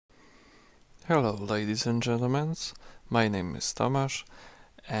Hello ladies and gentlemen, my name is Tomasz,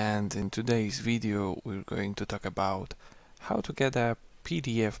 and in today's video we're going to talk about how to get a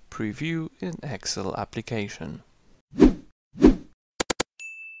PDF preview in Excel application.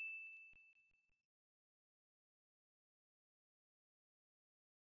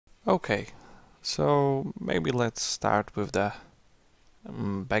 Okay, so maybe let's start with the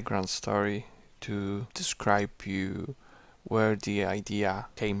background story to describe you where the idea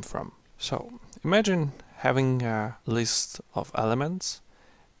came from. So imagine having a list of elements,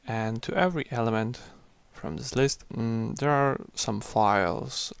 and to every element from this list there are some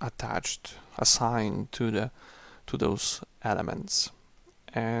files assigned to those elements,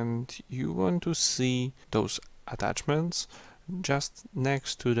 and you want to see those attachments just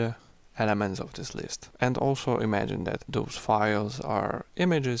next to the elements of this list. And also imagine that those files are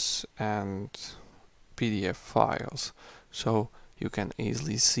images and PDF files, so you can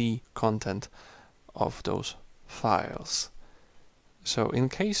easily see content of those files. So in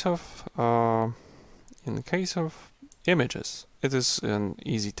case of images, it is an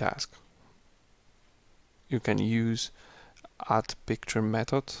easy task. You can use add picture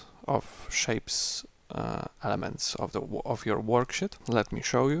method of shapes elements of your worksheet. Let me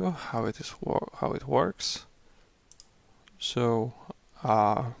show you how it works. So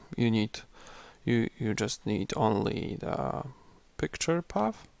you just need only the picture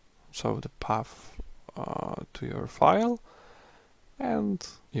path, so the path to your file, and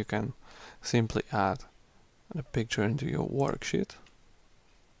you can simply add the picture into your worksheet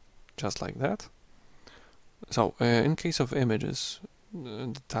just like that. So in case of images,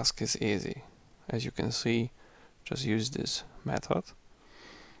 the task is easy. As you can see, just use this method.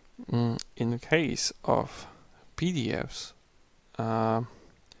 In case of PDFs,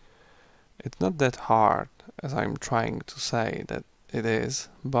 it's not that hard as I'm trying to say that it is,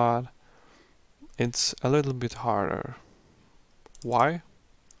 but it's a little bit harder. Why?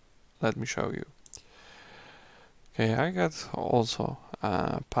 Let me show you. Okay, I got also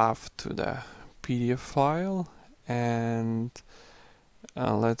a path to the PDF file, and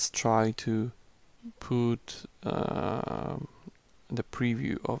let's try to put the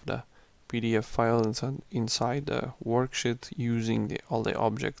preview of the PDF file inside the worksheet using all the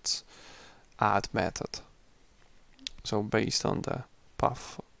objects add method. So based on the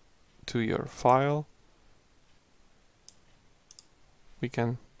path to your file, we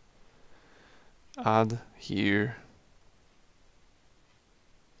can add here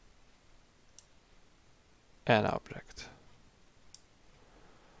an object.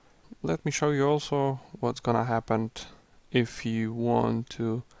 Let me show you also what's gonna happen if you want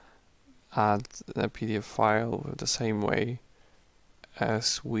to add a PDF file with the same way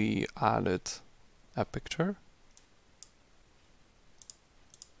as we added a picture.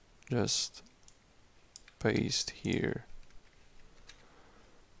 Just paste here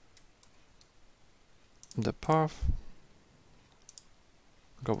the path,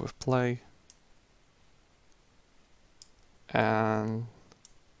 go with play, and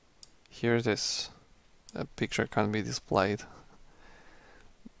here it is. The picture can be displayed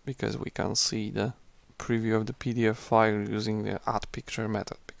because we can see the preview of the PDF file using the add picture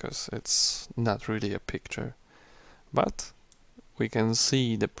method, because it's not really a picture, but we can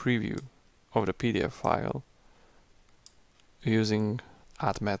see the preview of the PDF file using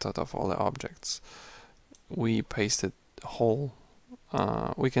add method of all the objects. We pasted the whole,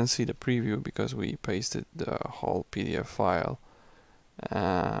 we can see the preview because we pasted the whole PDF file.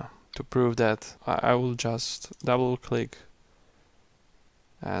 To prove that, I will just double click,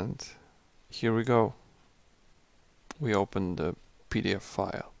 and here we go. We open the PDF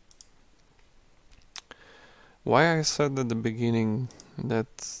file. Why I said at the beginning that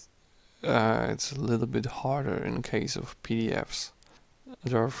it's a little bit harder in case of PDFs.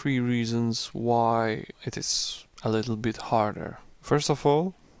 There are 3 reasons why it is a little bit harder. First of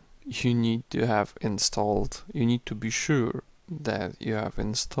all, you need to be sure that you have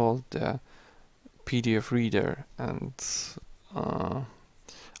installed the PDF reader, and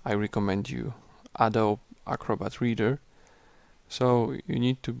I recommend you Adobe Acrobat Reader. So you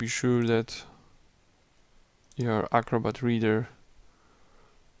need to be sure that your Acrobat Reader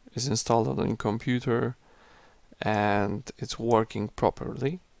is installed on your computer and it's working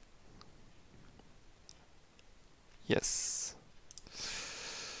properly. Yes.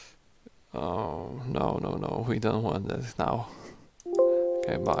 Oh, no, we don't want that now.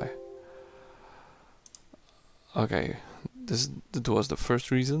 Okay, bye. Okay, that was the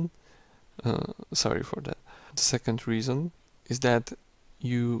first reason. Sorry for that. The second reason is that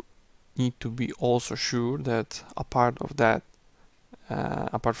you need to be also sure that a part of that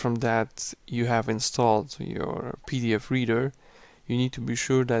apart from that you have installed your PDF reader, you need to be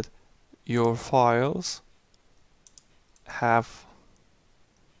sure that your files have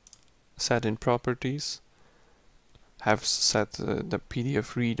set in properties, have set the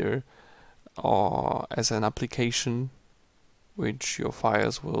PDF reader as an application which your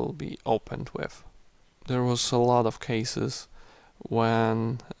files will be opened with. There was a lot of cases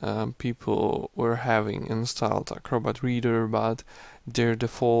when people were having installed Acrobat Reader, but their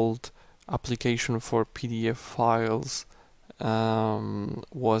default application for PDF files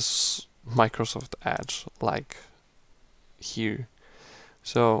was Microsoft Edge, like here.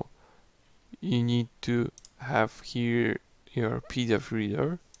 So you need to have here your PDF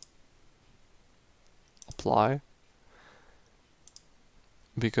reader, apply,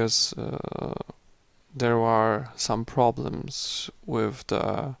 because there are some problems with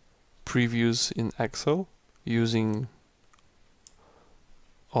the previews in Excel using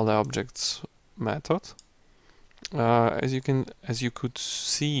all the objects method. As you could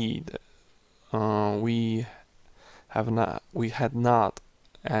see, we had not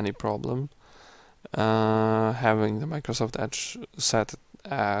any problem having the Microsoft Edge set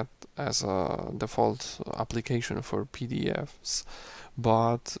as a default application for PDFs,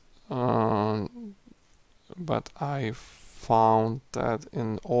 but I found that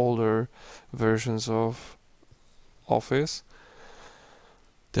in older versions of Office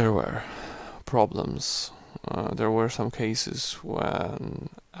there were problems. There were some cases when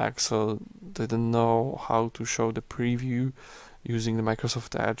Excel didn't know how to show the preview using the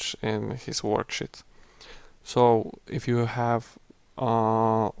Microsoft Edge in his worksheet. So if you have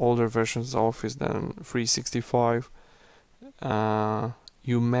older versions of Office than 365,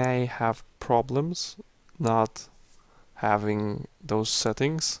 you may have problems not having those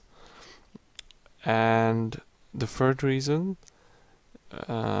settings. And the third reason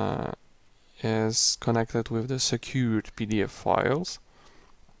is connected with the secured PDF files.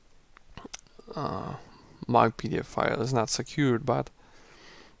 My PDF file is not secured, but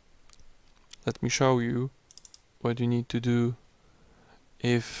let me show you what you need to do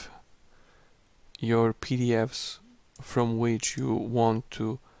if your PDFs from which you want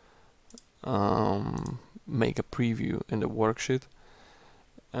to make a preview in the worksheet,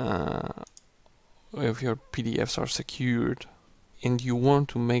 if your PDFs are secured and you want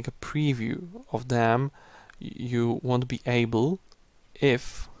to make a preview of them, you won't be able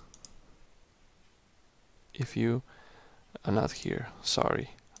if you are not here,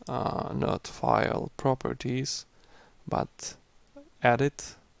 sorry, not file properties, but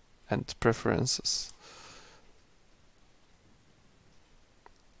edit and preferences.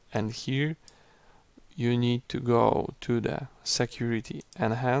 And here you need to go to the security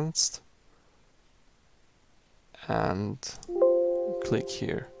enhanced and click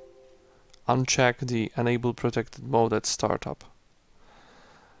here. Uncheck the enable protected mode at startup.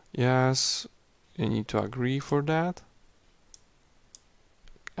 Yes, you need to agree for that.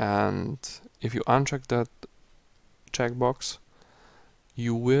 And if you uncheck that checkbox,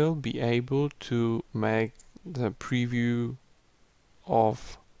 you will be able to make the preview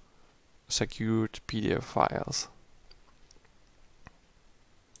of secured PDF files.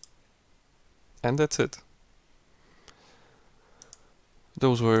 And that's it.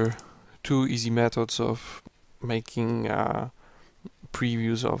 Those were two easy methods of making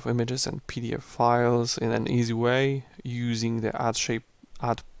previews of images and PDF files in an easy way using the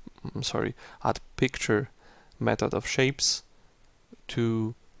add picture method of shapes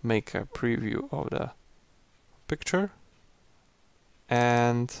to make a preview of the picture,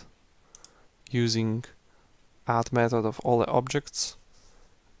 and using add method of all the objects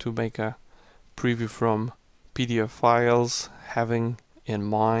to make a preview from PDF files, having in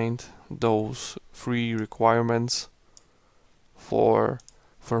mind those three requirements for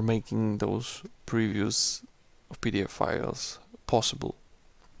making those previews of PDF files possible.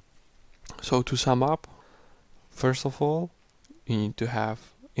 So to sum up, first of all, you need to have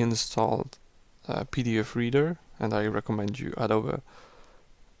installed a PDF reader, and I recommend you Adobe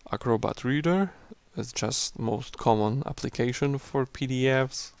Acrobat Reader. It's just most common application for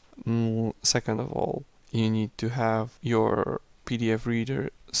PDFs. Second of all, you need to have your PDF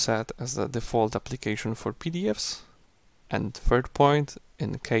reader set as the default application for PDFs. And third point,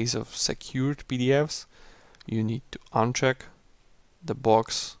 in case of secured PDFs, you need to uncheck the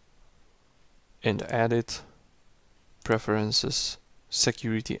box in the edit, preferences,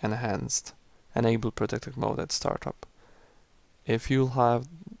 security enhanced, enable protected mode at startup. If you'll have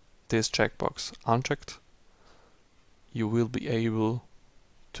this checkbox unchecked, you will be able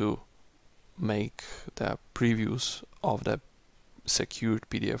to make the previews of the secured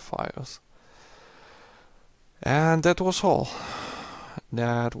PDF files. And that was all.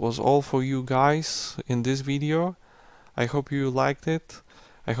 That was all for you guys in this video. I hope you liked it.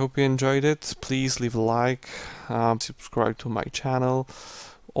 I hope you enjoyed it. Please leave a like, subscribe to my channel.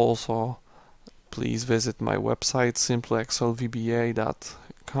 Also, please visit my website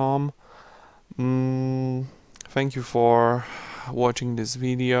simplyexcelvba.com. Thank you for watching this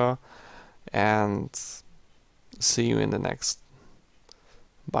video, and see you in the next.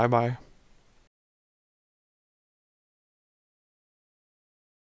 Bye bye.